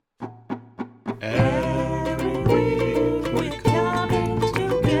Every week we're coming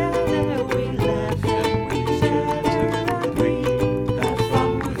together. We laugh and we share and we have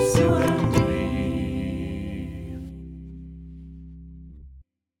fun with Sue and me.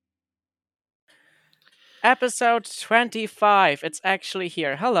 Episode 25. It's actually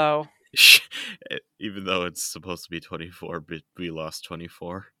here. Hello. Even though it's supposed to be 24, but we lost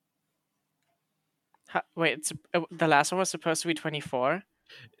 24. Wait, the last one was supposed to be 24?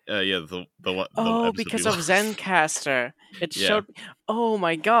 Yeah, the one. Oh, episode because we of lost. Zencaster. It Yeah. showed. Oh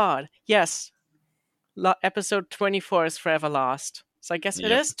my god. Yes. Episode 24 is forever lost. So I guess it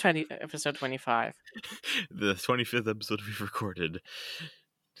Yep. is episode 25. The 25th episode we've recorded.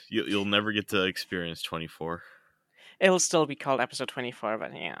 You'll never get to experience 24. It'll still be called episode 24,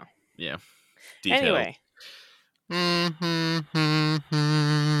 but yeah. Yeah. Details. Anyway.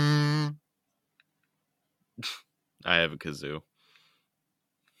 I have a kazoo.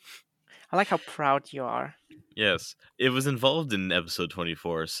 I like how proud you are. Yes, it was involved in episode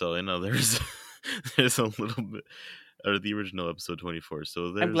 24, so there's there's a little bit, or the original episode 24.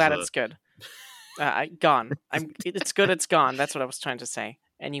 So there's. I'm glad it's good. Gone. It's good. It's gone. That's what I was trying to say.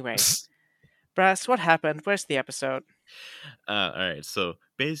 Anyway, Brass, what happened? Where's the episode? All right. So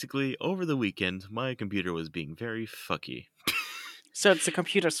basically, over the weekend, my computer was being very fucky. So it's the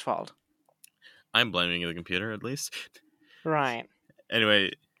computer's fault. I'm blaming the computer, at least. Right.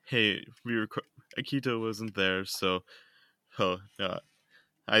 Anyway, hey, Akito wasn't there, so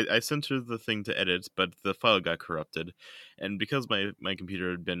I sent her the thing to edit, but the file got corrupted, and because my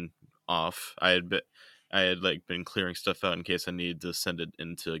computer had been off, I had been clearing stuff out in case I needed to send it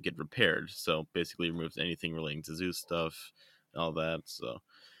in to get repaired. So basically, removed anything relating to Zoo stuff, and all that. So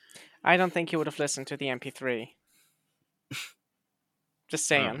I don't think you would have listened to the MP3. Just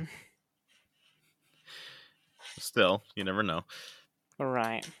saying. Still, you never know.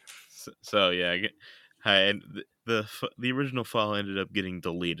 Right. So yeah, the original file ended up getting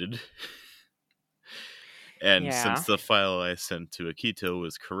deleted. And since the file I sent to Akito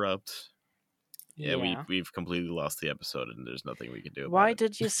was corrupt, we've completely lost the episode, and there's nothing we can do about it. Why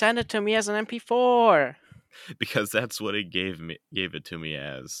did you send it to me as an MP4? Because that's what it gave it to me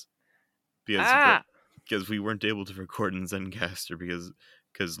as. Because we weren't able to record in Zencaster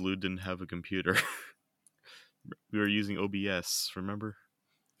because Lou didn't have a computer. We were using OBS, remember?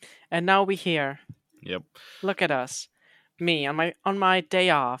 And now we're here. Yep. Look at us. Me on my day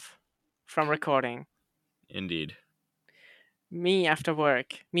off from recording. Indeed. Me after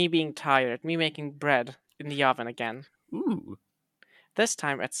work. Me being tired. Me making bread in the oven again. Ooh. This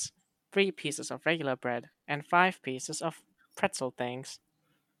time it's 3 pieces of regular bread and 5 pieces of pretzel things.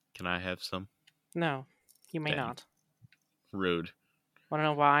 Can I have some? No, you may not. Rude. Wanna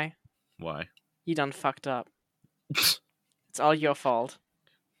know why? Why? You done fucked up. It's all your fault.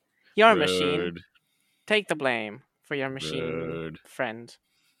 Your machine. Take the blame for your machine friend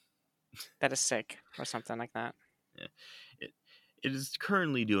that is sick or something like that. Yeah. It is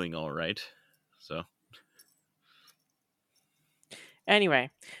currently doing all right. So. Anyway,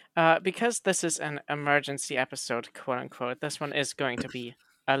 because this is an emergency episode, quote unquote, this one is going to be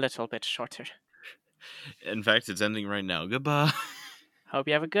a little bit shorter. In fact, it's ending right now. Goodbye. Hope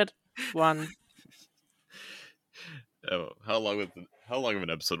you have a good one. Oh, how long of an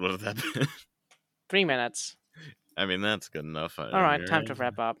episode would have that been? 3 minutes. I mean, that's good enough. All right, time to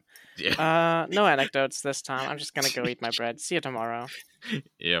wrap up. Yeah. No anecdotes this time. I'm just gonna go eat my bread. See you tomorrow.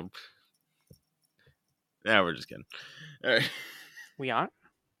 Yep. Yeah, we're just kidding. All right. We are?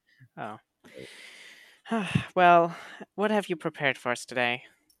 Oh. Well, what have you prepared for us today?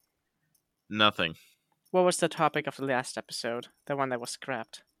 Nothing. What was the topic of the last episode? The one that was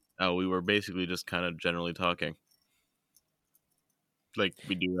scrapped? Oh, we were basically just kind of generally talking. Like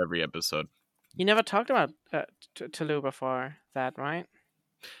we do every episode. You never talked about to Lou before that, right?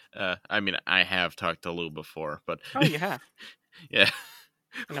 I mean, I have talked to Lou before, but... Oh, you have? Yeah.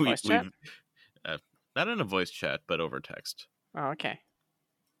 In a voice chat? Not in a voice chat, but over text. Oh, okay.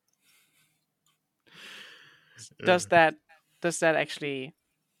 Does that actually,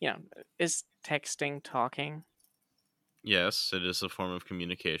 is texting talking? Yes, it is a form of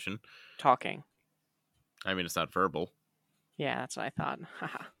communication. Talking. I mean, it's not verbal. Yeah, that's what I thought.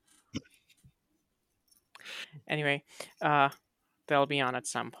 Anyway, they'll be on at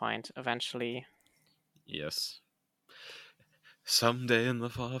some point eventually. Yes. Someday in the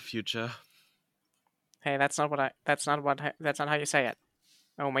far future. Hey, that's not how you say it.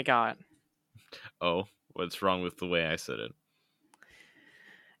 Oh my god. Oh, what's wrong with the way I said it?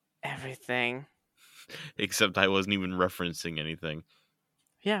 Everything. Except I wasn't even referencing anything.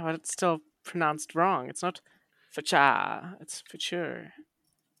 Yeah, but it's still pronounced wrong. It's not future. It's future.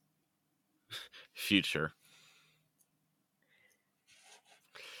 Future.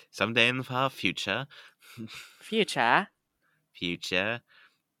 Someday in the far future. Future. Future.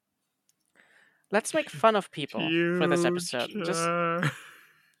 Let's make fun of people for this episode. Just Future.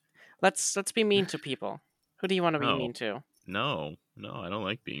 let's be mean to people. Who do you want to be No. mean to? No, I don't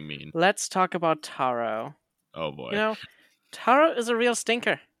like being mean. Let's talk about Taro. Oh boy. You know, Taro is a real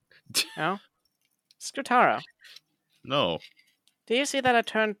stinker. You know? Screw Taro. No. Do you see that I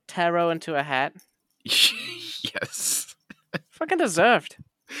turned Taro into a hat? Yes. Fucking deserved.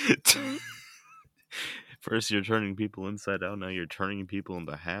 First you're turning people inside out, now you're turning people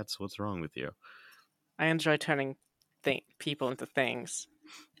into hats. What's wrong with you? I enjoy turning people into things.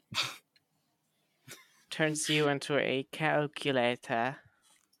 Turns you into a calculator.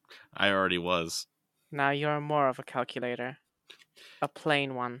 I already was. Now you're more of a calculator. A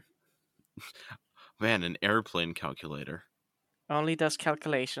plain one. Man, an airplane calculator. Only does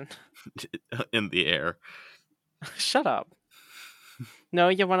calculation. In the air. Shut up. No,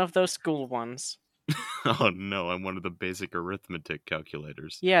 you're one of those school ones. Oh no, I'm one of the basic arithmetic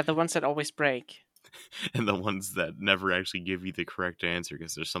calculators. Yeah, the ones that always break. And the ones that never actually give you the correct answer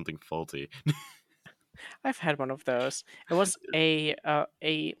because there's something faulty. I've had one of those. It was a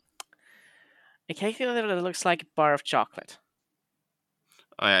calculator that looks like a bar of chocolate.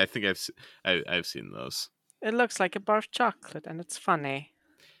 I think I've seen those. It looks like a bar of chocolate, and it's funny.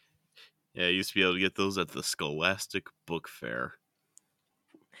 Yeah, I used to be able to get those at the Scholastic Book Fair.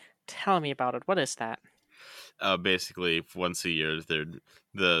 Tell me about it. What is that? Basically, once a year,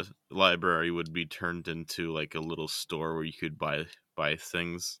 the library would be turned into like a little store where you could buy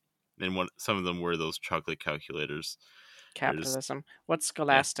things, and some of them were those chocolate calculators. Capitalism. What's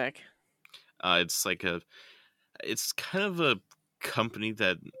Scholastic? It's kind of a company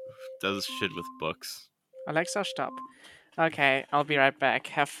that does shit with books. Alexa, stop. Okay, I'll be right back.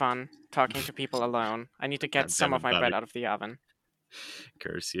 Have fun talking to people alone. I need to get God some damn of it, my bread Bobby. out of the oven.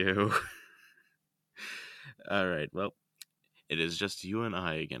 Curse you. All right, well, it is just you and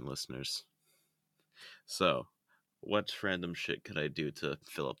I again, listeners. So, what random shit could I do to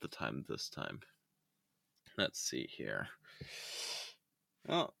fill up the time this time? Let's see here.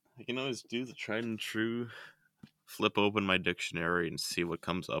 Well, I can always do the tried and true flip open my dictionary and see what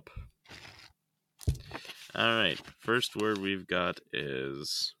comes up. Alright, first word we've got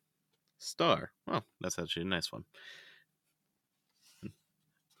is star. Well, that's actually a nice one.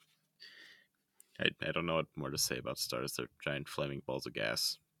 I don't know what more to say about stars. They're giant flaming balls of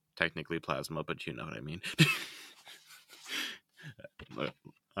gas. Technically plasma, but you know what I mean.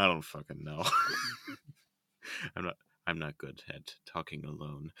 I don't fucking know. I'm not good at talking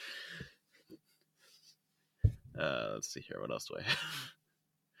alone. Let's see here. What else do I have?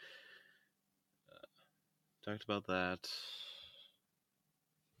 Talked about that.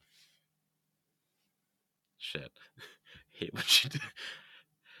 Shit. Hate what you do.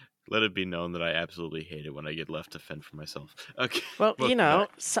 Let it be known that I absolutely hate it when I get left to fend for myself. Okay. Well, welcome you know,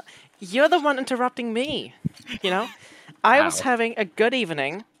 back. you're the one interrupting me. You know, I was Ow. having a good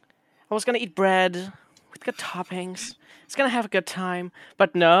evening. I was gonna eat bread with good toppings. I was gonna have a good time,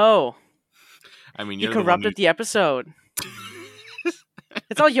 but no, I mean, you you're the one corrupted the episode.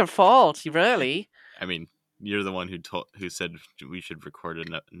 It's all your fault, really. I mean, you're the one who said we should record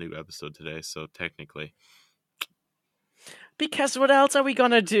a new episode today. So technically, Because what else are we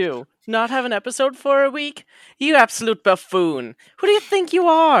gonna do? Not have an episode for a week? You absolute buffoon! Who do you think you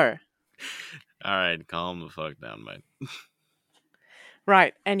are? all right, calm the fuck down, mate.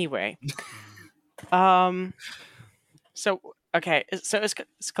 Right. Anyway, So okay, so is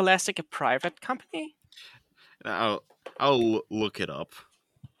Scholastic a private company? I'll look it up.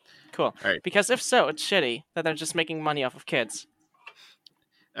 Cool. Alright. Because if so, it's shitty that they're just making money off of kids.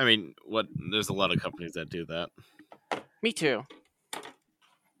 I mean, there's a lot of companies that do that. Me too.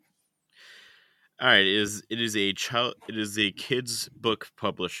 All right, it is a kids book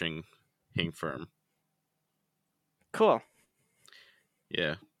publishing firm. Cool.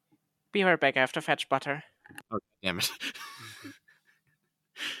 Yeah. Be right back. I have to fetch butter. Oh, damn it.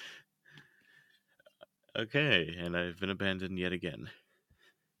 Okay, and I've been abandoned yet again.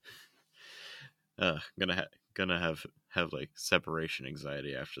 Gonna have like separation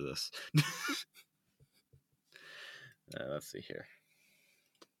anxiety after this. Let's see here.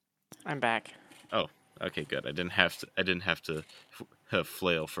 I'm back. Oh, okay, good. I didn't have to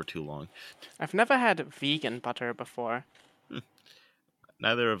flail for too long. I've never had vegan butter before.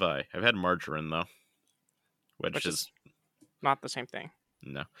 Neither have I. I've had margarine though, which is not the same thing.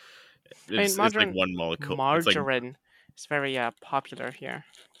 no. It's It's like one molecule. Margarine is very popular here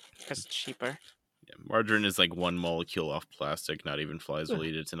because it's cheaper. Margarine is like one molecule off plastic. Not even flies will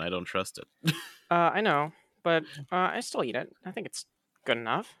eat it, and I don't trust it. I know, but I still eat it. I think it's good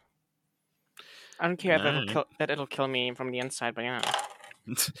enough. I don't care Alright. that it'll kill me from the inside, but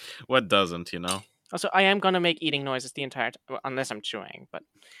What doesn't, you know? Also, I am gonna make eating noises the entire time, unless I'm chewing, but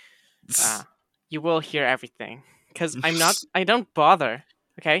you will hear everything. Because I don't bother,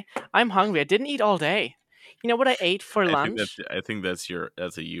 okay? I'm hungry. I didn't eat all day. You know what I ate for lunch? I think that's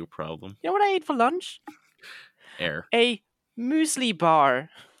a you problem. You know what I ate for lunch? Air. A muesli bar.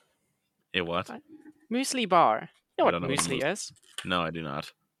 A what? Muesli bar. You know I what don't know what muesli is? No, I do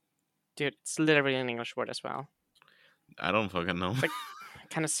not. Dude, it's literally an English word as well. I don't fucking know. Like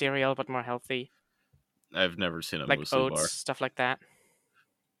kind of cereal, but more healthy. I've never seen a Like muesli oats, bar. stuff like that.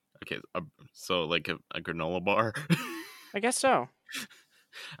 Okay, so like a granola bar. I guess so.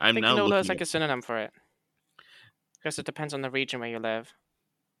 I I'm think now granola looking is like a synonym for it. Guess it depends on the region where you live.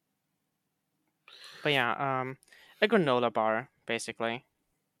 But yeah, a granola bar, basically.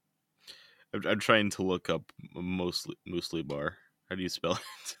 I'm trying to look up muesli bar. How do you spell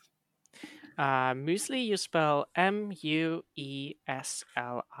it? Muesli you spell Muesli.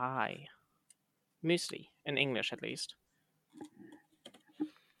 Muesli, in English at least.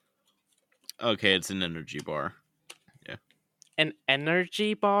 Okay, it's an energy bar. An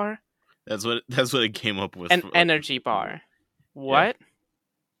energy bar? That's what it came up with. An energy bar. What?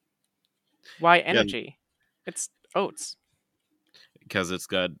 Why energy? It's oats. Because it's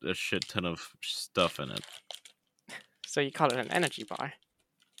got a shit ton of stuff in it. So you call it an energy bar.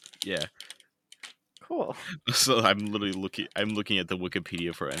 Yeah. Cool. So I'm literally looking at the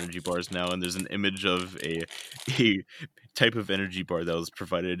Wikipedia for energy bars now, and there's an image of a type of energy bar that was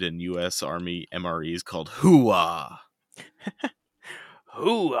provided in U.S. Army MREs called Hooah.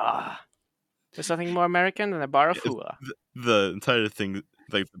 Hooah. There's something more American than a bar of hooah. The entire thing,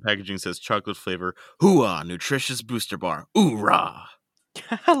 like the packaging says chocolate flavor, Hooah, nutritious booster bar, oorah.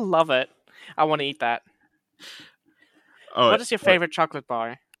 I love it. I want to eat that. Oh, What is your favorite chocolate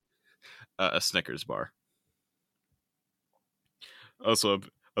bar? A Snickers bar. Also,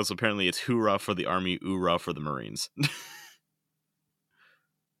 apparently it's hoorah for the Army, oorah for the Marines.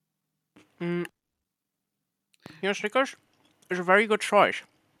 You know, Snickers is a very good choice.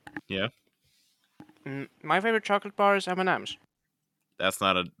 Yeah. My favorite chocolate bar is M&M's. That's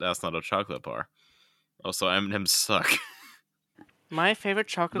not a chocolate bar. Also, M&M's suck. My favorite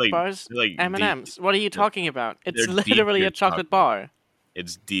chocolate bar is like M&M's. What are you talking about? It's they're literally a D-tier chocolate bar.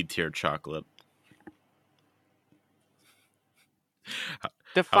 It's D-tier chocolate.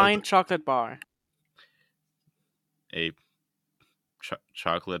 Define chocolate bar. A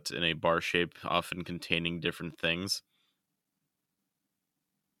chocolate in a bar shape, often containing different things.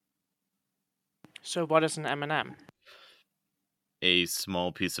 So what is an M&M? A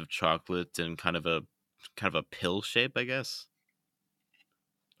small piece of chocolate in kind of a pill shape, I guess,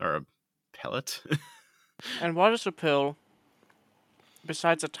 or a pellet. And what is a pill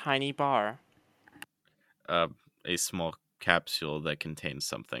besides a tiny bar? A small capsule that contains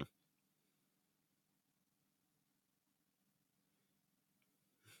something.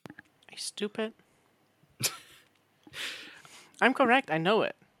 Are you stupid? I'm correct. I know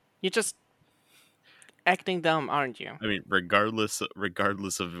it. You're just acting dumb, aren't you? I mean, regardless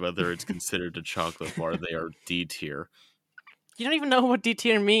of whether it's considered a chocolate bar, they are D tier. You don't even know what D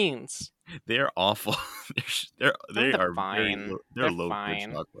tier means. They are awful. They're fine. They're They're low fine.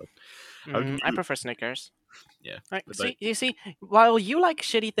 tier chocolate. I prefer Snickers. Yeah. Right, but you see, while you like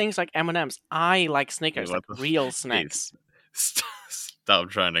shitty things like M&M's, I like Snickers, what like the real snacks. Stop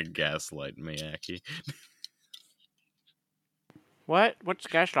trying to gaslight me, Aki. What? What's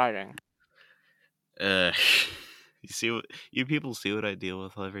gaslighting? You see what you people see what I deal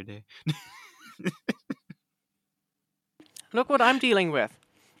with every day. Look what I'm dealing with.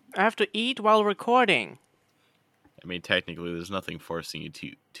 I have to eat while recording. I mean, technically, there's nothing forcing you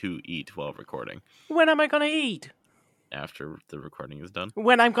to eat while recording. When am I gonna eat? After the recording is done.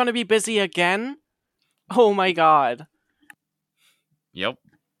 When I'm gonna be busy again? Oh my god. Yep.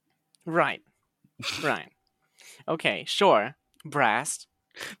 Right. Okay, sure. Brast.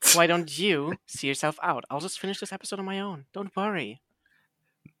 Why don't you see yourself out? I'll just finish this episode on my own. Don't worry.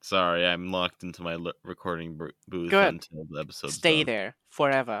 Sorry, I'm locked into my recording booth Good. until the episode's Stay done. there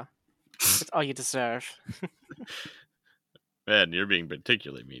forever. That's all you deserve. Man, you're being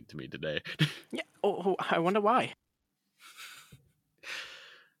particularly mean to me today. Yeah. Oh, I wonder why.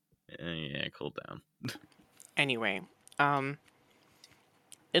 Yeah, cool down. Anyway,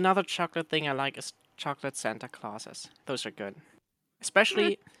 another chocolate thing I like is chocolate Santa Clauses. Those are good.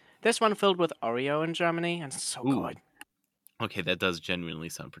 Especially this one filled with Oreo in Germany, and it's so Ooh. good. Okay, that does genuinely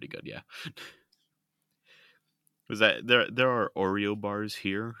sound pretty good, yeah. Was that there? There are Oreo bars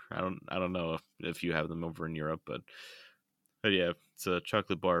here. I don't know if you have them over in Europe, but yeah, it's a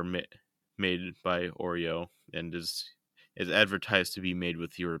chocolate bar made by Oreo and is advertised to be made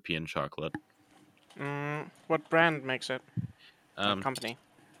with European chocolate. What brand makes it? What Um, company?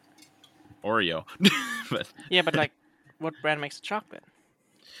 Oreo, but Yeah, but like, what brand makes the chocolate?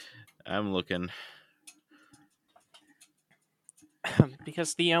 I'm looking.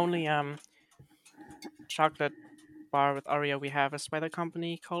 Because the only chocolate bar with Oreo we have is by the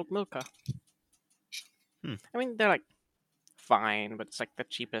company called Milka. Hmm. I mean, they're like fine, but it's like the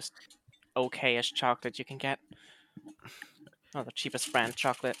cheapest, okayish chocolate you can get. Oh, the cheapest brand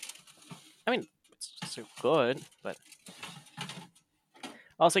chocolate. I mean, it's still good, but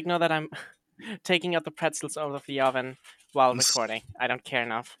also ignore that I'm taking out the pretzels out of the oven while recording. I don't care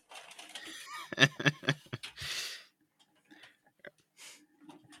enough.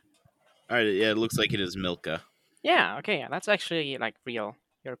 All right, yeah, it looks like it is Milka. Yeah, okay, yeah, that's actually like real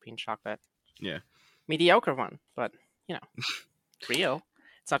European chocolate. Yeah. Mediocre one, but you know, real.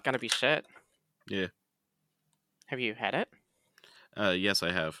 It's not gonna be shit. Yeah. Have you had it? Yes,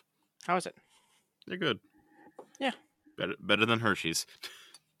 I have. How is it? They're good. Yeah. Better than Hershey's.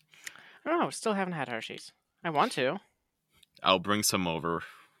 I don't know. Still haven't had Hershey's. I want to. I'll bring some over.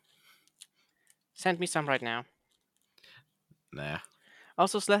 Send me some right now. Nah.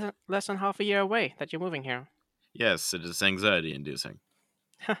 Also, it's less than half a year away that you're moving here. Yes, it is anxiety inducing.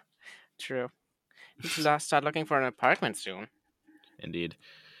 True. You should start looking for an apartment soon. Indeed.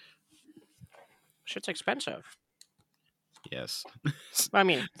 Shit's expensive. Yes. Well, I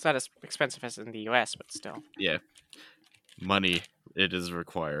mean, it's not as expensive as in the US, but still. Yeah. Money, it is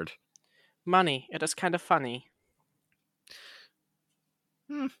required. Money. It is kind of funny.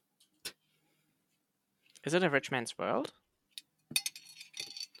 Hmm. Is it a rich man's world?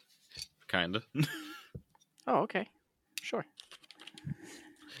 Kinda. Oh, okay. Sure.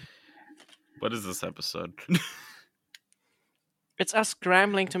 What is this episode? It's us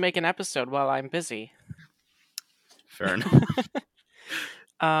scrambling to make an episode while I'm busy. Fair enough.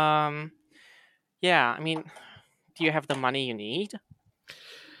 Yeah, I mean, do you have the money you need?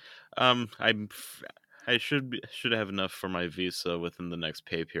 I should have enough for my visa within the next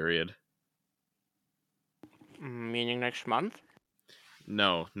pay period. Meaning next month?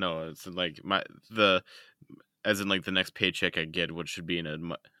 No, it's like as in like the next paycheck I get, which should be in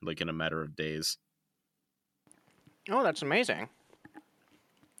a matter of days. Oh, that's amazing.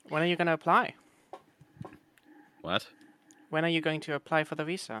 When are you going to apply? What? When are you going to apply for the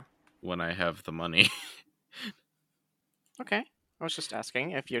visa? When I have the money. Okay. I was just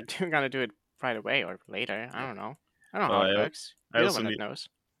asking if you're going to do it right away or later. I don't know. I don't know Well, how it works. I You're the also one that need- knows.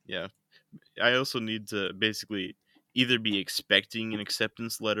 Yeah. I also need to basically either be expecting an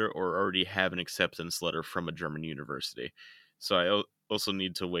acceptance letter or already have an acceptance letter from a German university. So I also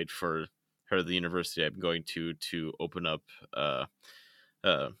need to wait for the university I'm going to open up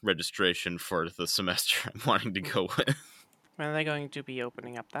registration for the semester I'm wanting to go with. When are they going to be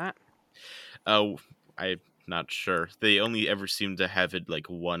opening up that? I'm not sure. They only ever seem to have it like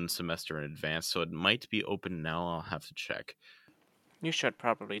one semester in advance, so it might be open now. I'll have to check. You should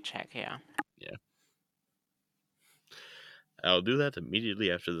probably check, yeah. I'll do that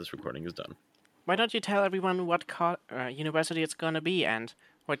immediately after this recording is done. Why don't you tell everyone what university it's going to be and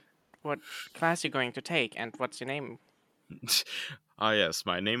what class you're going to take and what's your name? Ah, yes,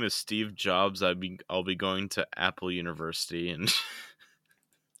 my name is Steve Jobs. I'll be going to Apple University, and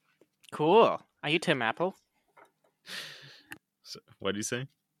Cool. Are you Tim Apple? what do you say?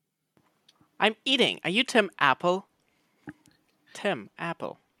 I'm eating. Are you Tim Apple? Tim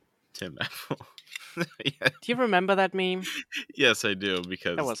Apple. Tim Apple. Do you remember that meme? Yes, I do,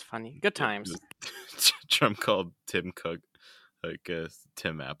 because That was funny. Good times. Trump called Tim Cook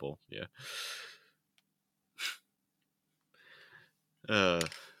Tim Apple. Yeah. I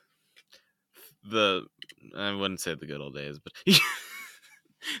wouldn't say the good old days, but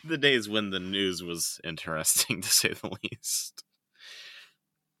the days when the news was interesting, to say the least.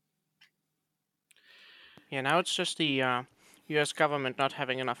 Yeah, now it's just the U.S. government not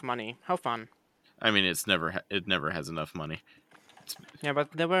having enough money. How fun. I mean, it never has enough money. Yeah,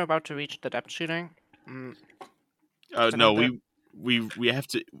 but they were about to reach the debt ceiling. No, we have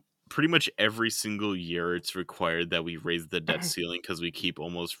to. Pretty much every single year, it's required that we raise the debt ceiling because we keep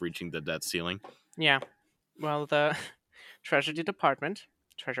almost reaching the debt ceiling. Yeah. Well, the Treasury Department,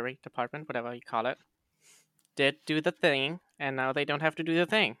 whatever you call it, did do the thing, and now they don't have to do the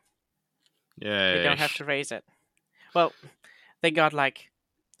thing. Yeah. They don't have to raise it. Well, they got like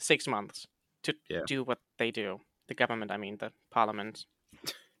 6 months to do what they do. The government, I mean, the parliament.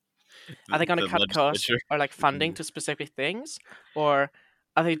 Are they going to the cut costs legislature. or like funding to specific things, or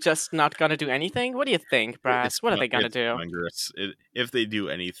are they just not going to do anything? What do you think, Brass? What are they going to It's do? Congress. If they do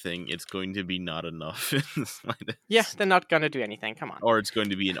anything, it's going to be not enough in the Yeah, slightest. they're not going to do anything. Come on. Or it's going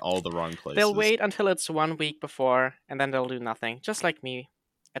to be in all the wrong places. They'll wait until it's 1 week before, and then they'll do nothing. Just like me.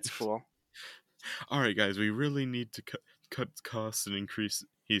 It's cool. All right, guys, we really need to cut costs and increase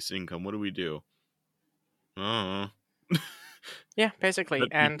his income. What do we do? Yeah, basically. Cut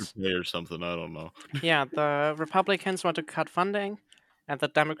And teacher pay or something. I don't know. yeah, the Republicans want to cut funding, and the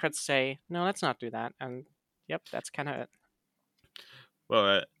Democrats say, no, let's not do that. And yep, that's kind of it.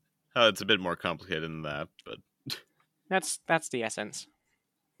 Well, it's a bit more complicated than that, but That's the essence.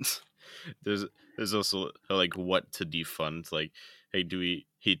 there's also like what to defund. Like, hey,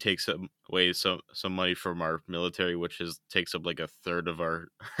 he takes away some money from our military, which takes up like a third of our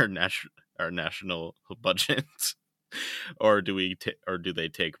national budget. Or do they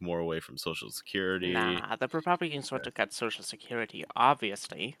take more away from Social Security? Nah, the Republicans want to cut Social Security,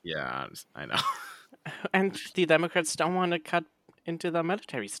 obviously. Yeah, I know. And the Democrats don't want to cut into the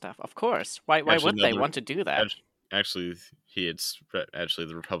military stuff, of course. Why Actually, would no, they want to do that? Actually,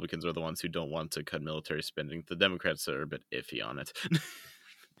 the Republicans are the ones who don't want to cut military spending. The Democrats are a bit iffy on it.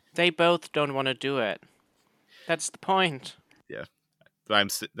 They both don't want to do it. That's the point. Yeah.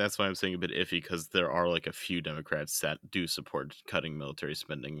 That's why I'm saying a bit iffy, because there are like a few Democrats that do support cutting military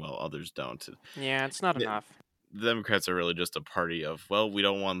spending while others don't. Yeah, it's not enough. The Democrats are really just a party of, well, we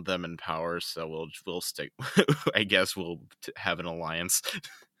don't want them in power, so we'll stick. I guess we'll have an alliance.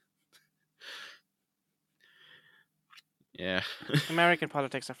 Yeah. American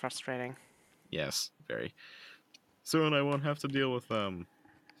politics are frustrating. Yes, very. Soon I won't have to deal with them.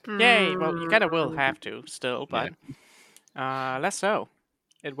 Yay! Well, you kind of will have to still, but less so.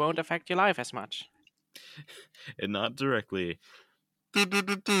 It won't affect your life as much. And not directly. Boo, boo,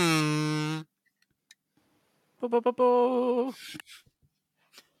 boo, boo.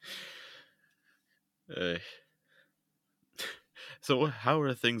 So how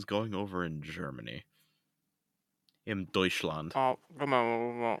are things going over in Germany? In Deutschland. Oh, come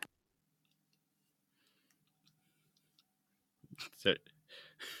on. So,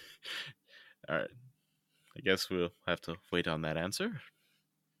 all right. I guess we'll have to wait on that answer.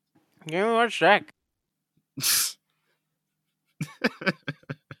 Give me 1 sec.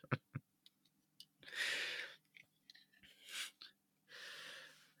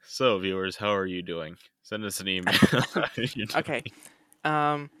 So, viewers, how are you doing? Send us an email. Okay.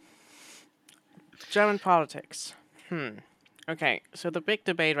 German politics. Okay, so the big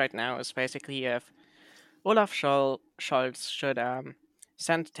debate right now is basically if Olaf Scholz should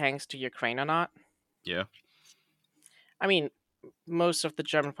send tanks to Ukraine or not. Yeah. I mean, most of the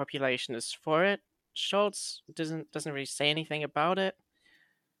German population is for it. Scholz doesn't really say anything about it.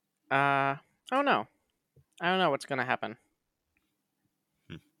 I don't know. I don't know what's gonna happen.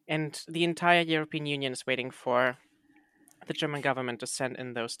 And the entire European Union is waiting for the German government to send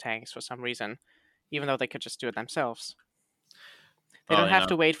in those tanks for some reason, even though they could just do it themselves. They don't have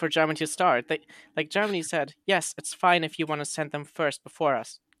to wait for Germany to start. Germany said, yes, it's fine if you want to send them first before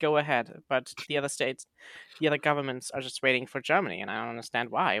us. Go ahead. But the other states, the other governments are just waiting for Germany, and I don't understand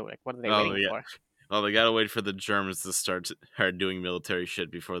why. Like, what are they waiting for? Well, they gotta wait for the Germans to start doing military shit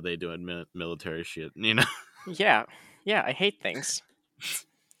before they do military shit, you know? Yeah, I hate things.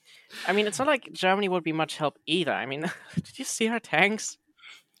 I mean, it's not like Germany would be much help either. I mean, did you see our tanks?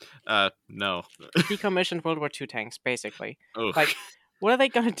 No. Decommissioned World War II tanks, basically. Ugh. Like, what are they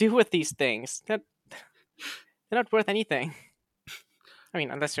gonna do with these things? They're not worth anything. I mean,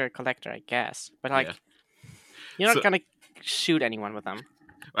 unless you're a collector, I guess. But you're not gonna shoot anyone with them.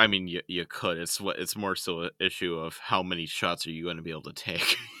 I mean, you could. It's more so an issue of how many shots are you going to be able to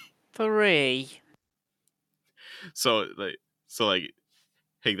take. 3. So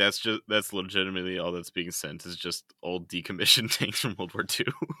hey, that's legitimately all that's being sent is just old decommissioned tanks from World War II.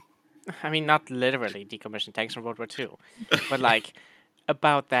 I mean, not literally decommissioned tanks from World War II, but like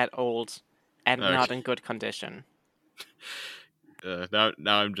about that old and not in good condition. Now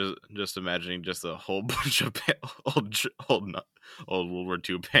I'm just imagining just a whole bunch of old World War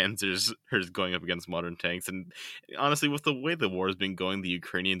II Panzers going up against modern tanks, and honestly, with the way the war has been going, the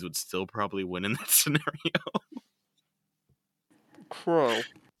Ukrainians would still probably win in that scenario. Crow.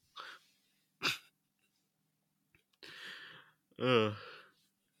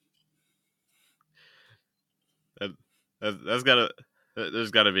 There's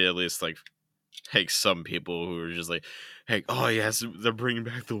gotta be at least like some people who are just like, hey, oh yes, they're bringing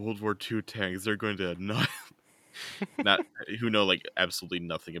back the World War II tanks. They're going to annihilate. not who know like absolutely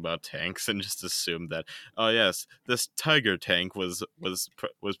nothing about tanks and just assume that, oh yes, this Tiger tank was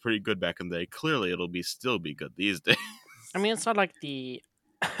pretty good back in the day. Clearly, it'll still be good these days. I mean, it's not like the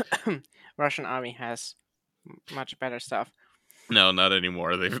Russian army has much better stuff. No, not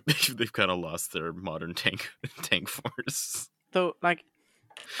anymore. They've kind of lost their modern tank force. Though, like,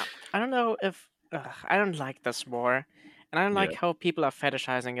 I don't know if I don't like this war, and I don't like Yeah. how people are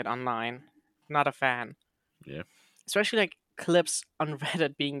fetishizing it online. Not a fan. Yeah. Especially like clips on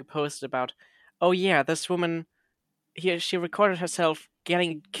Reddit being posted about, oh yeah, this woman here she recorded herself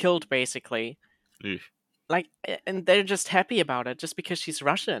getting killed basically. Eesh. Like, and they're just happy about it just because she's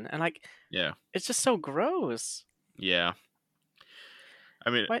Russian, and like, Yeah. it's just so gross. Yeah. I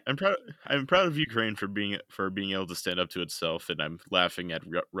mean, What? I'm proud of Ukraine for being able to stand up to itself, and I'm laughing at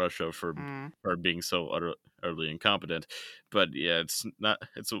Russia for being so utterly incompetent. But yeah,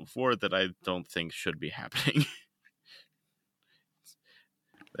 it's a war that I don't think should be happening.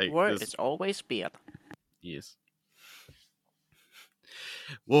 Like, War is always bad. yes.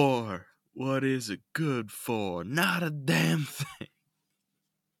 War. What is it good for? Not a damn thing.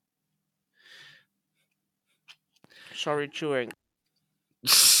 Sorry, chewing.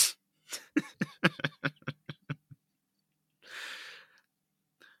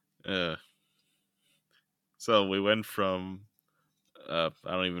 So we went from I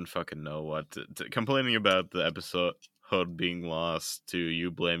don't even fucking know what to complaining about the episode being lost to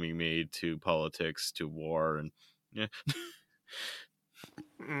you blaming me to politics to war and yeah.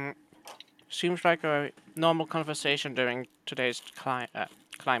 Seems like a normal conversation during today's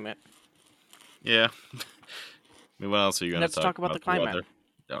climate. Yeah. I mean, what else are you going to Let's talk about the climate.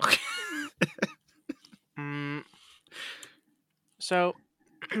 Okay. So,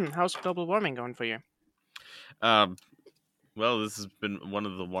 how's global warming going for you? Well, this has been one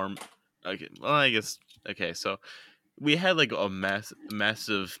of the warm. Okay, well, I guess. Okay, so we had like a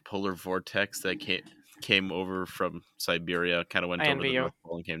massive polar vortex that came over from Siberia, kind of went over the North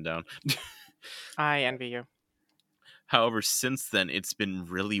Pole and came down. I envy you. However, since then it's been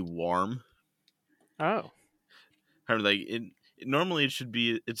really warm. Oh. However, like normally it should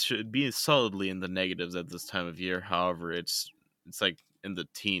be solidly in the negatives at this time of year. However, it's like in the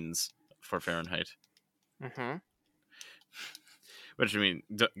teens for Fahrenheit. Mm-hmm. Which, I mean,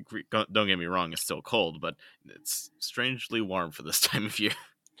 don't get me wrong, it's still cold, but it's strangely warm for this time of year.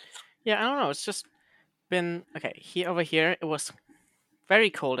 Yeah, I don't know. It's just been okay. Over here, it was very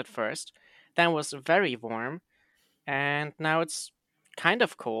cold at first, then it was very warm, and now it's kind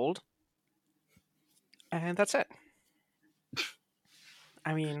of cold, and that's it.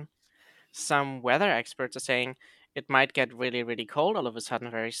 I mean, some weather experts are saying it might get really, really cold all of a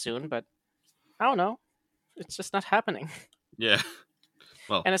sudden very soon, but I don't know. It's just not happening. Yeah.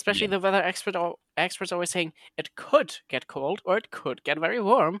 Well, and especially the weather experts always saying it could get cold or it could get very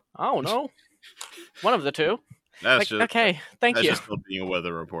warm. I don't know. One of the two. Okay, thank you. That's just called being a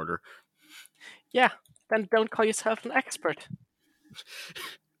weather reporter. Yeah, then don't call yourself an expert.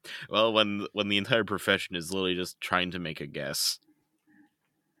 Well, when the entire profession is literally just trying to make a guess.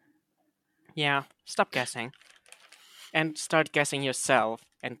 Yeah, stop guessing. And start guessing yourself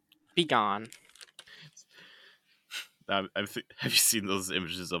and be gone. Have you seen those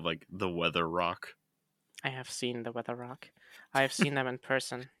images of like the weather rock? I have seen the weather rock. I have seen them in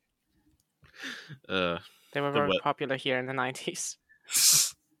person. They were very popular here in the 90s.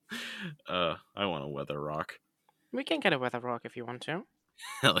 I want a weather rock. We can get a weather rock if you want to.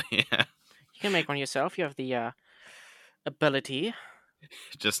 Hell yeah. You can make one yourself. You have the ability.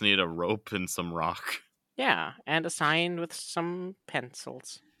 Just need a rope and some rock. Yeah, and a sign with some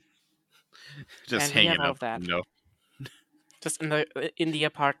pencils. Just and hanging all up. Of that. No. Just in the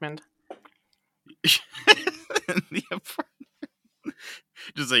apartment. In the apartment.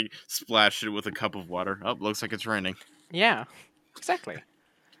 Just like splash it with a cup of water. Oh, looks like it's raining. Yeah, exactly.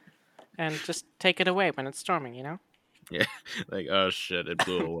 And just take it away when it's storming, you know? Yeah, like, oh shit, it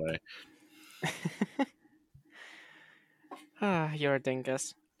blew away. You're a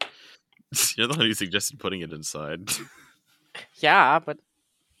dingus. You're the one who suggested putting it inside. Yeah, but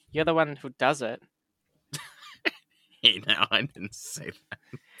you're the one who does it. Hey, now, I didn't say that.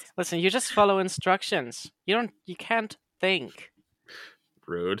 Listen, you just follow instructions. You can't think.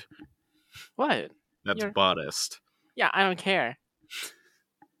 Rude. What? That's modest. Yeah, I don't care.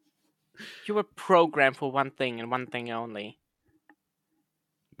 You were programmed for one thing and one thing only.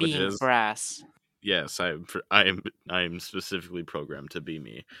 Being brass. Yes, I am specifically programmed to be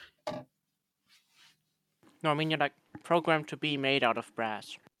me. No, I mean you're like programmed to be made out of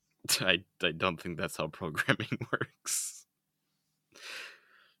brass. I don't think that's how programming works.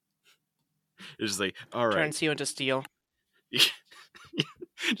 It's just like, all right, Turns you into steel.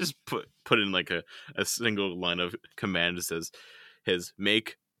 just put in like a single line of command that says his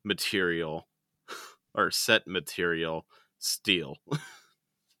make material or set material steel.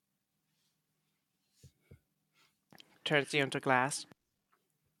 Turns you into glass.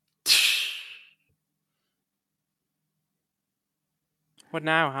 What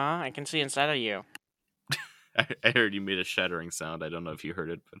now, huh? I can see inside of you. I heard you made a shattering sound. I don't know if you heard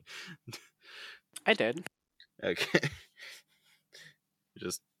it, but I did. okay.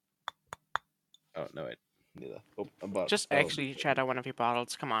 Just oh no, wait. Just actually shatter one of your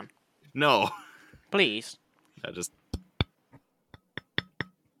bottles. Come on. No. Please. I just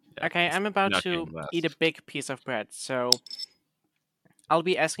Okay, I'm about not to getting last. eat a big piece of bread, so I'll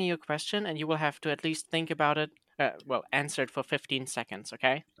be asking you a question, and you will have to at least think about it. Well, answer it for 15 seconds,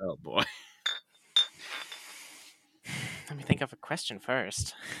 okay? Oh boy. Let me think of a question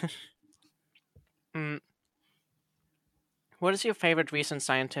first. What is your favorite recent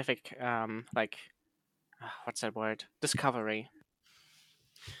scientific, what's that word? Discovery.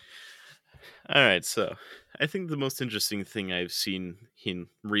 All right, so I think the most interesting thing I've seen him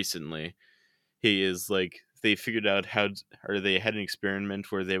recently, he is like they figured out they had an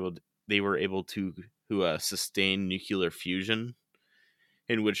experiment where they were able to sustain nuclear fusion,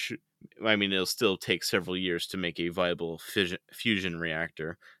 in which I mean it'll still take several years to make a viable fusion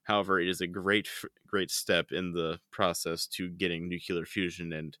reactor. However, it is a great step in the process to getting nuclear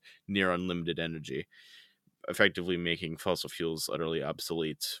fusion and near unlimited energy, effectively making fossil fuels utterly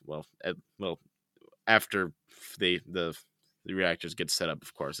obsolete. After the reactors get set up,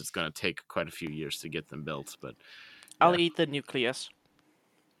 of course, it's going to take quite a few years to get them built. But I'll eat the nucleus.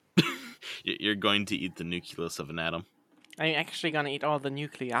 You're going to eat the nucleus of an atom. I'm actually gonna eat all the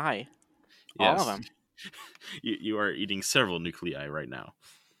nuclei. Yes. All of them. You are eating several nuclei right now.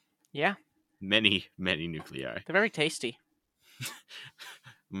 Yeah. Many nuclei. They're very tasty.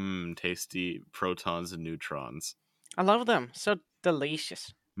 Tasty protons and neutrons. I love them. So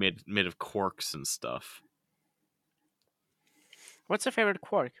delicious. Made of quarks and stuff. What's your favorite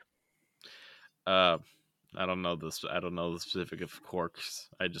quark? I don't know this. I don't know the specific of quarks.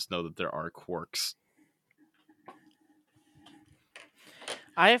 I just know that there are quarks.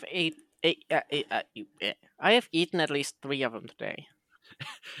 I have I have eaten at least 3 of them today.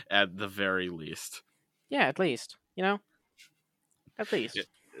 At the very least. Yeah, at least. You know? At least. It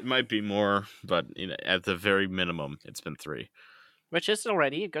might be more, but at the very minimum, it's been 3. Which is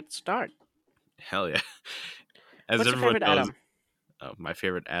already a good start. Hell yeah. As What's your favorite atom? My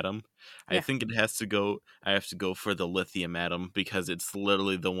favorite atom? Yeah. I think I have to go for the lithium atom because it's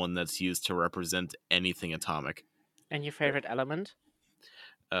literally the one that's used to represent anything atomic. And your favorite element?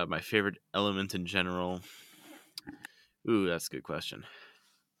 My favorite element in general. Ooh, that's a good question.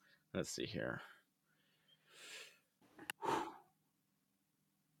 Let's see here.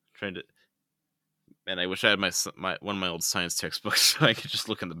 Trying to. Man, I wish I had my one of my old science textbooks so I could just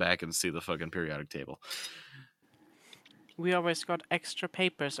look in the back and see the fucking periodic table. We always got extra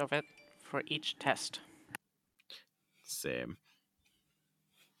papers of it for each test. Same.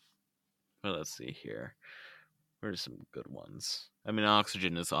 Well, let's see here. Where's some good ones? I mean,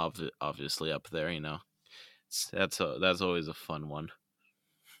 oxygen is obviously up there, you know. That's always a fun one.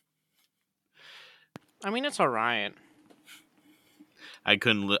 I mean, it's alright. I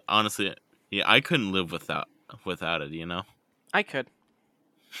couldn't honestly. Yeah, I couldn't live without it. You know. I could.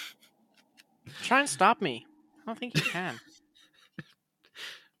 Try and stop me. I don't think you can.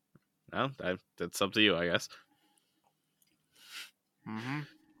 No, that's up to you, I guess. Mm-hmm.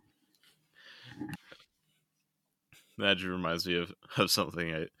 That just reminds me of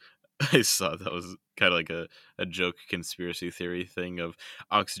something I saw that was kind of like a joke conspiracy theory thing of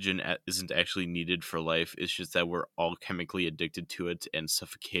oxygen isn't actually needed for life. It's just that we're all chemically addicted to it, and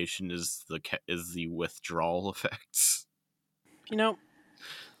suffocation is the withdrawal effects. You know,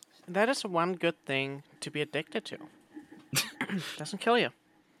 that is one good thing to be addicted to. Doesn't kill you.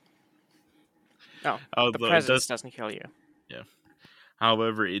 Oh, the presence doesn't kill you. Yeah.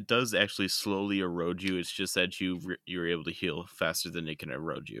 However, it does actually slowly erode you. It's just that you're able to heal faster than it can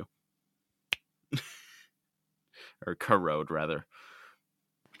erode you. Or corrode, rather.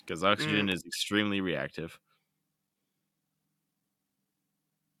 Because oxygen is extremely reactive.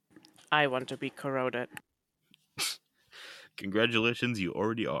 I want to be corroded. Congratulations, you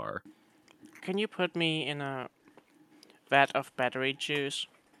already are. Can you put me in a vat of battery juice?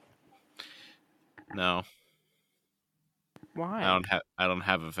 No. Why? I don't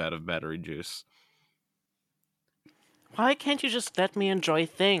have a vat of battery juice. Why can't you just let me enjoy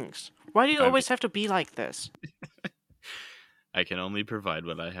things? Why do you always have to be like this? I can only provide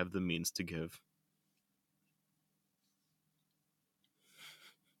what I have the means to give.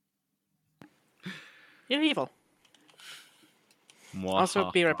 You're evil.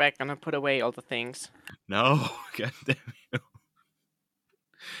 Also, be right back. Gonna put away all the things. No, god damn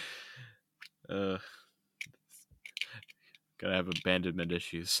you. Gotta have abandonment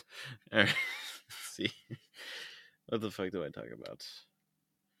issues. Alright, let's see. What the fuck do I talk about?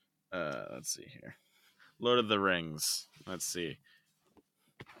 Let's see here. Lord of the Rings. Let's see.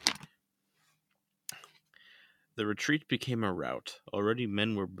 The retreat became a rout. Already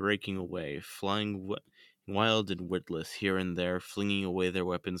men were breaking away, flying wild and witless here and there, flinging away their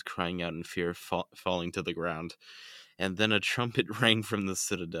weapons, crying out in fear, falling to the ground. And then a trumpet rang from the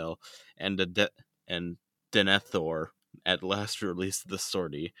citadel, and Denethor at last released the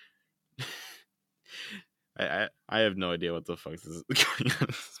sortie. I have no idea what the fuck this is going on at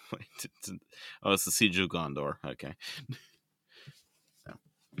this point. Oh, it's the Siege of Gondor. Okay.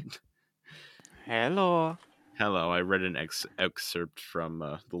 Hello. Hello, I read an excerpt from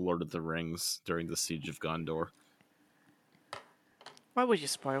The Lord of the Rings during the Siege of Gondor. Why would you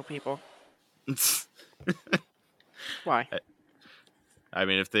spoil people? Why? I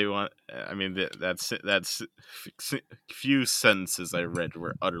mean, if they want, I mean, that's few sentences I read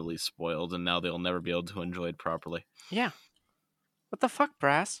were utterly spoiled, and now they'll never be able to enjoy it properly. Yeah. What the fuck,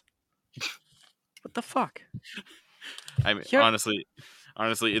 Brass? What the fuck? I mean, honestly,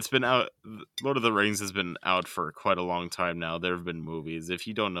 it's been out. Lord of the Rings has been out for quite a long time now. There have been movies. If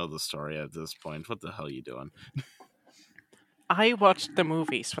you don't know the story at this point, what the hell are you doing? I watched the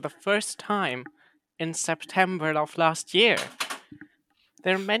movies for the first time in September of last year.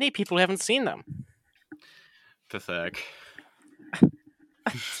 There are many people who haven't seen them. Pathetic.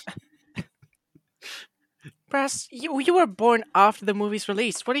 Brass, you were born after the movie's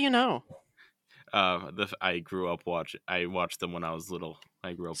released. What do you know? I grew up I watched them when I was little.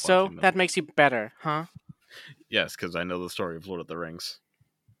 I grew up. So watching them. that makes you better, huh? Yes, because I know the story of Lord of the Rings.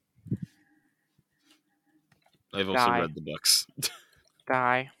 I've also read the books.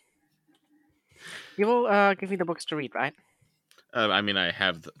 Die. You will give me the books to read, right? I mean, I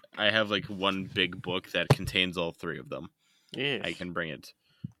have like one big book that contains all three of them. Yeah. I can bring it.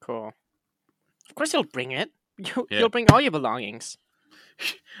 Cool. Of course you'll bring it. You'll bring all your belongings.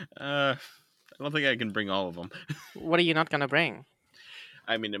 I don't think I can bring all of them. What are you not gonna bring?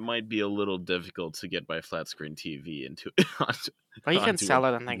 I mean, it might be a little difficult to get my flat screen TV into. But you can sell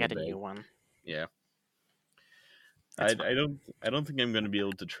it and then get a new one. Yeah. I don't think I'm going to be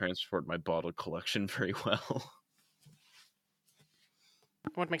able to transport my bottle collection very well.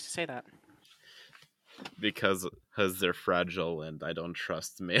 What makes you say that? Because they're fragile, and I don't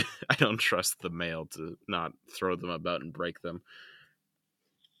trust the mail to not throw them about and break them.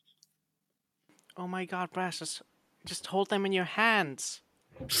 Oh my god, Brass, just hold them in your hands.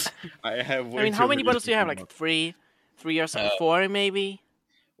 I have. I mean, how many bottles do you have? Like three or so, 4 maybe.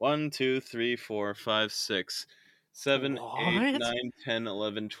 1, 2, 3, 4, 5, 6, 7, 8, 9, 10,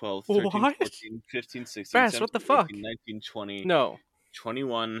 11, 12, 13, 14, 15, 16, Brass, 17, what the fuck? 18, 19, 20. No.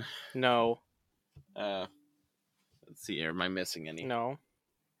 21. No. Let's see here. Am I missing any? No.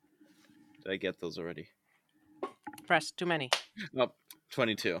 Did I get those already? Brass, too many. Oh,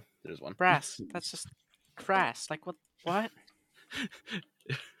 22. There's one. Brass, that's just crass. Like, what?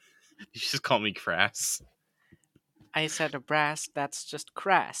 You just call me crass. I said a brass, that's just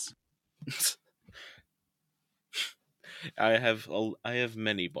crass. I have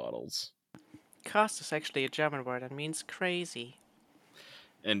many bottles. Crass is actually a German word and means crazy.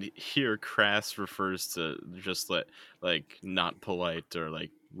 And here, crass refers to just like not polite or like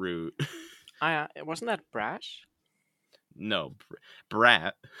rude. Wasn't that brash? No,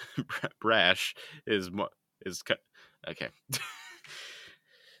 brash is okay.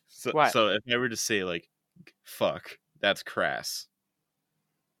 So What? So if I were to say like fuck, that's crass.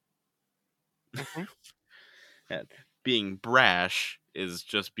 Mm-hmm. And being brash is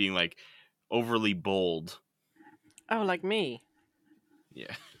just being like overly bold. Oh, like me.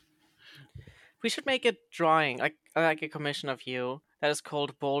 Yeah. We should make a drawing, like a commission of you that is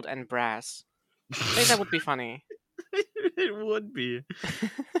called Bold and Brass. I think that would be funny. It would be.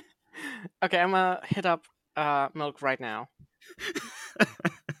 Okay, I'm gonna hit up Milk right now.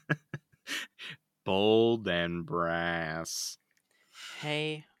 Bold and brass.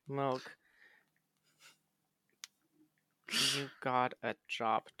 Hey, Milk. You got a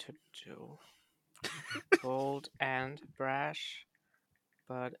job to do. Bold and brash,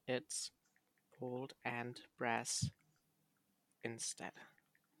 but it's bold and brass instead.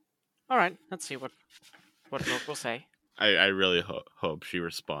 Alright, let's see what Milk will say. I really hope she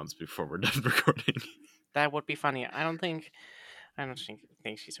responds before we're done recording. That would be funny. I don't think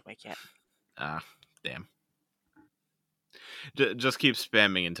she's awake yet. Ah, damn. Just keep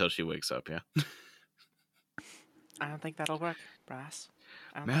spamming until she wakes up, yeah? I don't think that'll work, Brass.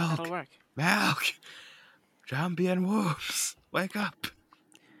 I don't think Milk. that'll work. Milk! Zombie and wolves! Wake up!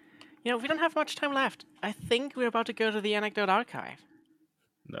 You know, we don't have much time left. I think we're about to go to the anecdote archive.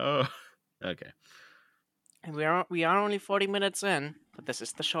 No. Okay. And we are only 40 minutes in, but this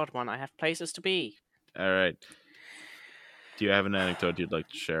is the short one. I have places to be. Alright. Do you have an anecdote you'd like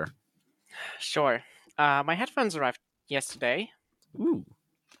to share? Sure. My headphones arrived yesterday. Ooh.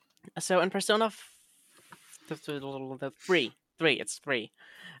 So in Persona 3,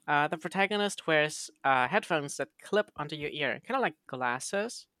 the protagonist wears headphones that clip onto your ear, kind of like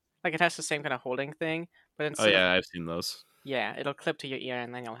glasses. Like it has the same kind of holding thing, but Oh, instead of yeah, I've seen those. yeah, it'll clip to your ear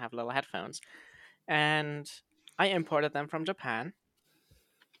and then you'll have little headphones. And I imported them from Japan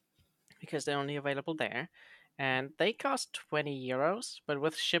because they're only available there. And they cost 20 euros, but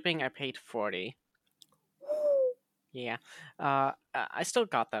with shipping I paid 40. Yeah. I still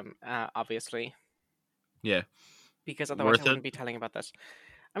got them, obviously, Yeah. because otherwise Worth I wouldn't it? be telling about this.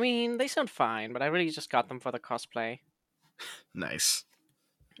 I mean, they sound fine, but I really just got them for the cosplay. Nice.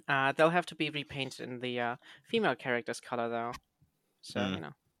 They'll have to be repainted in the female character's color, though. So, Hmm. you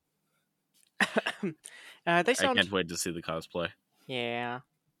know. They I sound... can't wait to see the cosplay. Yeah.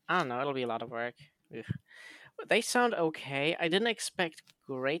 I don't know, it'll be a lot of work. Ugh. But they sound okay. I didn't expect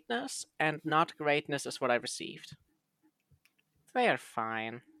greatness, and not greatness is what I received. They are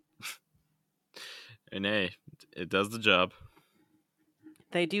fine. And hey, it does the job.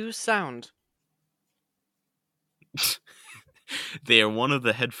 They do sound. They are one of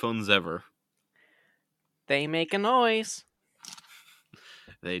the headphones ever. They make a noise.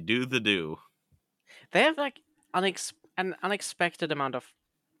 They do the do. They have like an unexpected amount of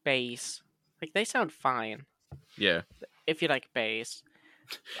bass. Like they sound fine Yeah. if you like bass.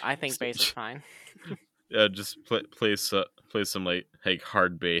 I think bass is fine. Just play some like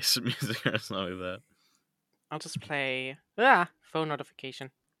hard bass music or something like that. I'll just play phone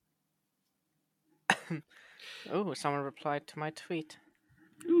notification. Oh, someone replied to my tweet.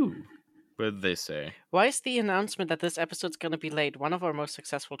 Ooh. What did they say? Why is the announcement that this episode's gonna be late one of our most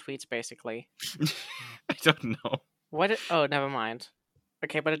successful tweets, basically? I don't know. What? Oh, never mind.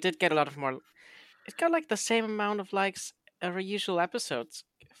 Okay, but it did get a lot of more. It got like the same amount of likes a usual episode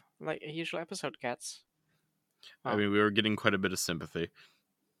gets. I Oh. mean, we were getting quite a bit of sympathy.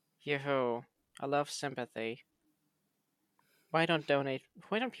 Yoo-hoo. I love sympathy. Why don't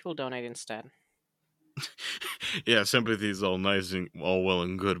people donate instead? Yeah, sympathy is all nice and all well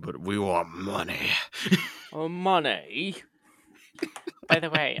and good, but we want money. Oh, money. By the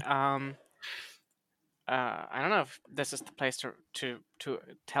way, I don't know if this is the place to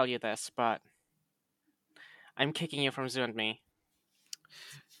tell you this, but I'm kicking you from Zoo and Me.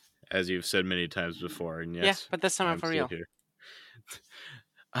 As you've said many times before, and yes, Yeah, but this time I'm for still real. here.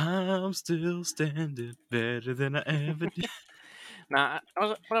 I'm still standing better than I ever did. Now,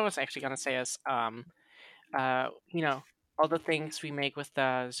 what I was actually gonna say is, you know, all the things we make with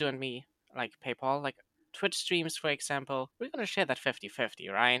the Zoo and Me, like PayPal, like Twitch streams, for example, we're gonna share that 50-50,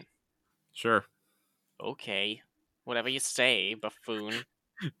 right? Sure. Okay. Whatever you say, buffoon.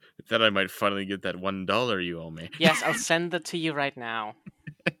 Then I might finally get that $1 you owe me. Yes, I'll send it to you right now.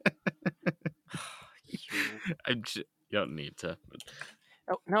 You don't need to.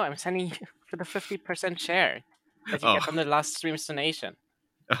 Oh, no, I'm sending you for the 50% share that you get from the last stream's donation.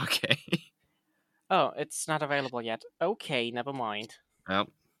 Okay. Oh, it's not available yet. Okay, never mind. Well,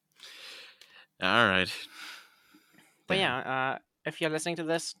 all right. But yeah, if you're listening to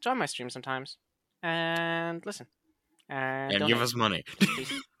this, join my stream sometimes. And listen. And give donate. us money.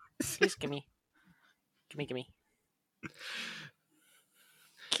 Please. Please, gimme. Gimme.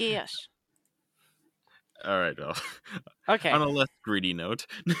 Kiss. All right, well. Okay. On a less greedy note.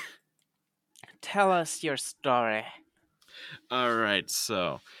 Tell us your story. All right,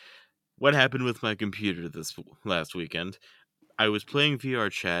 so what happened with my computer this last weekend? I was playing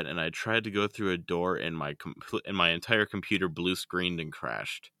VR chat and I tried to go through a door and my entire computer blue screened and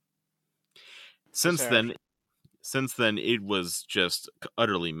crashed. Since then, it was just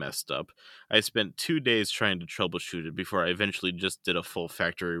utterly messed up. I spent 2 days trying to troubleshoot it before I eventually just did a full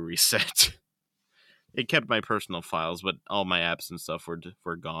factory reset. It kept my personal files, but all my apps and stuff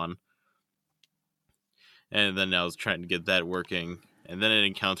were gone. And then I was trying to get that working, and then it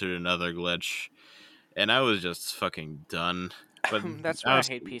encountered another glitch, and I was just fucking done. But that's why I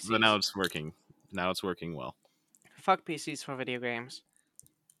hate PCs. But now it's working. Now it's working well. Fuck PCs for video games.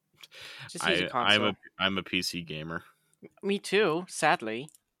 Just use a console. I'm a PC gamer. Me too, sadly.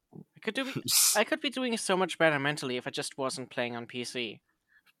 I could be doing so much better mentally if I just wasn't playing on PC.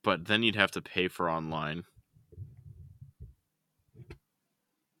 But then you'd have to pay for online.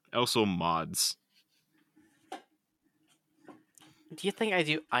 Also mods. Do you think I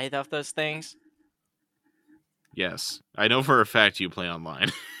do either of those things? Yes, I know for a fact you play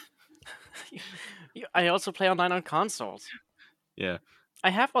online. I also play online on consoles. Yeah, I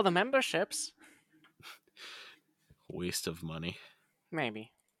have all the memberships. waste of money.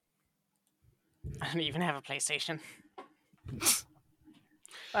 Maybe. I don't even have a PlayStation.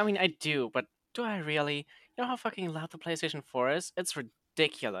 I mean, I do, but do I really? You know how fucking loud the PlayStation 4 is? It's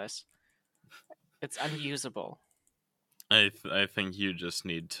ridiculous. It's unusable. I think you just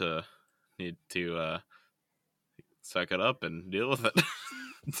need to suck it up and deal with it.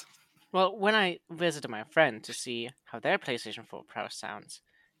 Well, when I visited my friend to see how their PlayStation 4 Pro sounds,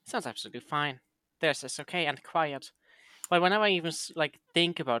 it sounds absolutely fine. Theirs is okay and quiet. But whenever I even like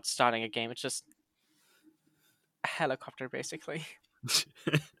think about starting a game, it's just a helicopter, basically.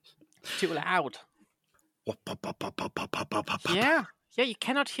 Too loud. Yeah, you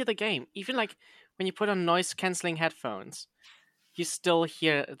cannot hear the game. Even like when you put on noise canceling headphones, you still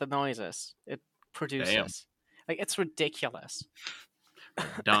hear the noises it produces. Like it's ridiculous.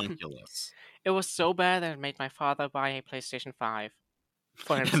 Donkulous. It was so bad that it made my father buy a PlayStation 5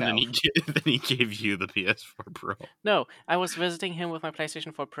 for And himself. then he gave you the PS4 Pro. No, I was visiting him with my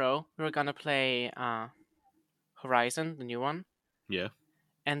PlayStation 4 Pro. We were gonna play Horizon, the new one. Yeah.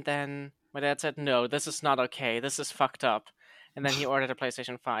 And then my dad said, "No, this is not okay. This is fucked up." And then he ordered a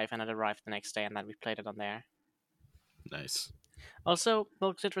PlayStation 5 and it arrived the next day, and then we played it on there. Nice. Also,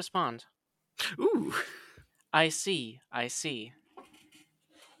 Milk did respond. Ooh. I see. I see.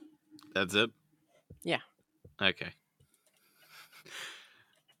 That's it? Yeah. Okay.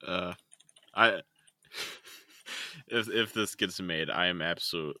 I if this gets made, I am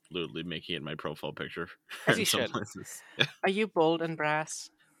absolutely making it my profile picture. As in you some should. places. Are you bold and brass?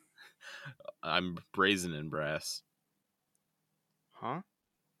 I'm brazen in brass. Huh?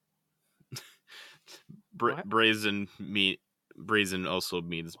 What? Brazen also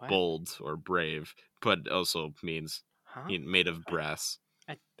means What? bold or brave, but also means Huh? made of brass.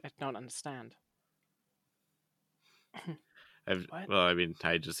 I don't understand. What? Well, I mean,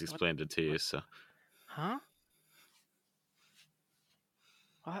 I just explained it to you, so. Huh?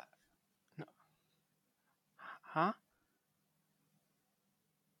 What? No. Huh?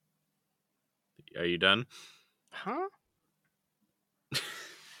 Are you done? Huh?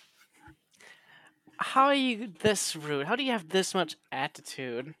 How are you this rude? How do you have this much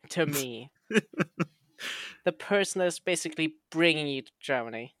attitude to me? The person that's basically bringing you to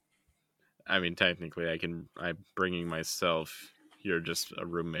Germany. I mean, technically, I'm bringing myself. You're just a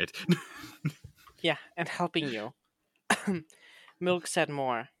roommate. Yeah, and helping you. Milk said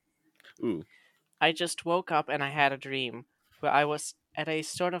more. Ooh. I just woke up and I had a dream where I was at a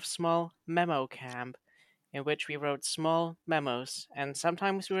sort of small memo camp in which we wrote small memos, and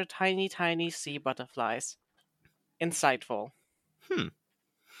sometimes we were tiny, tiny sea butterflies. Insightful.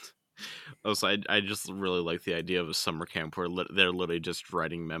 Also, I just really like the idea of a summer camp where they're literally just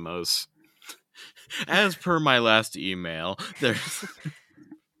writing memos. As per my last email, there's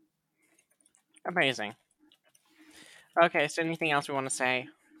Amazing. Okay, is there anything else we want to say?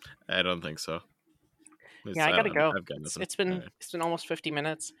 I don't think so. Yeah, I gotta go. I've got nothing. It's been All right. it's been almost 50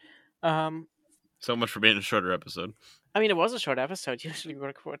 minutes. So much for being a shorter episode. I mean, it was a short episode. Usually we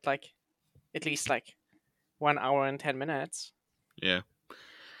record like at least like 1 hour and 10 minutes. Yeah.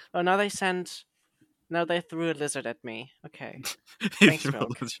 Oh, now they threw a lizard at me. Okay. They Thanks, threw a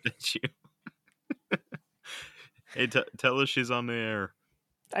Milk. lizard at you. Hey, tell her she's on the air.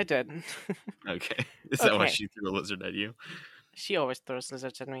 I did. Okay. Is that why Okay. she threw a lizard at you? She always throws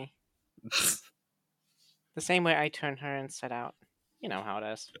lizards at me. The same way I turn her inside out. You know how it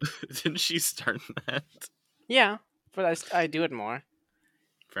is. Didn't she start that? Yeah, but I do it more.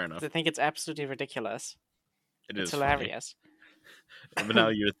 Fair enough. I think it's absolutely ridiculous. It It's is funny. hilarious. But now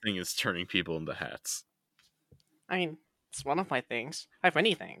your thing is turning people into hats. I mean, it's one of my things. I have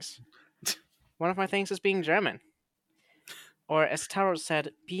many things. One of my things is being German. Or, as Taro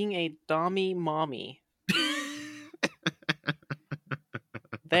said, being a dommy mommy.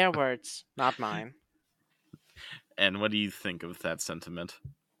 Their words, not mine. And what do you think of that sentiment?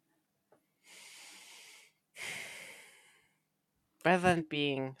 Rather than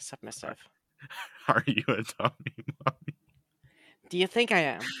being submissive. Are you a dummy mommy? Do you think I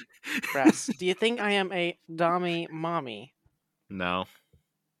am? Brass, do you think I am a dommy mommy? No.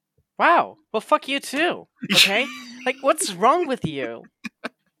 Wow. Well, fuck you too. Okay? Like, what's wrong with you?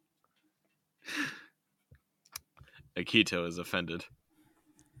 Akito is offended.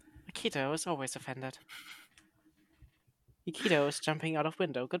 Akito is always offended. Akito is jumping out of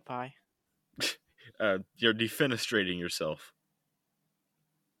window. Goodbye. You're defenestrating yourself.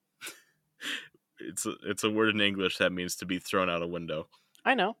 It's a word in English that means to be thrown out a window.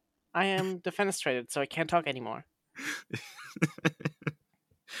 I know. I am defenestrated, so I can't talk anymore.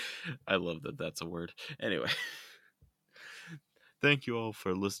 I love that that's a word. Anyway, thank you all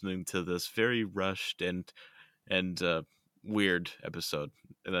for listening to this very rushed and weird episode.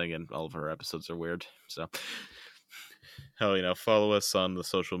 And then again, all of our episodes are weird. So, hell, follow us on the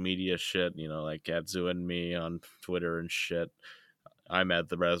social media shit. Like at Zoo and Me on Twitter and shit. I'm at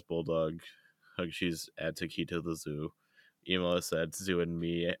the Raz Bulldog. She's at Taquito the Zoo. Email us at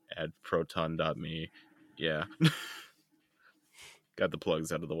zooandme@proton.me. Yeah. Got the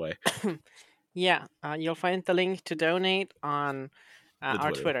plugs out of the way. Yeah, you'll find the link to donate on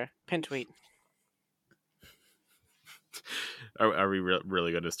our Twitter. Twitter, pin tweet. Are we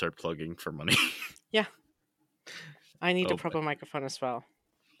really going to start plugging for money? Yeah. I need a Oh, proper microphone as well.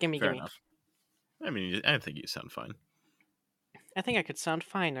 Gimme. Fair enough. I mean, I think you sound fine. I think I could sound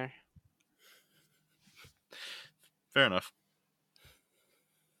finer. Fair enough.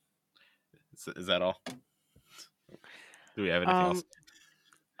 Is that all? Do we have anything else?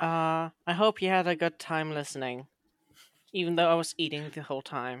 I hope you had a good time listening, even though I was eating the whole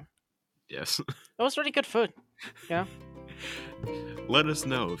time. Yes. It was really good food. Yeah. Let us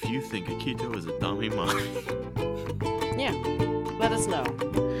know if you think Akito is a dummy mom. Yeah. Let us know.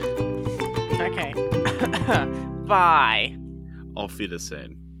 Okay. Bye. Auf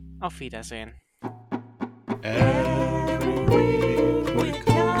Wiedersehen. Auf Wiedersehen. Every week.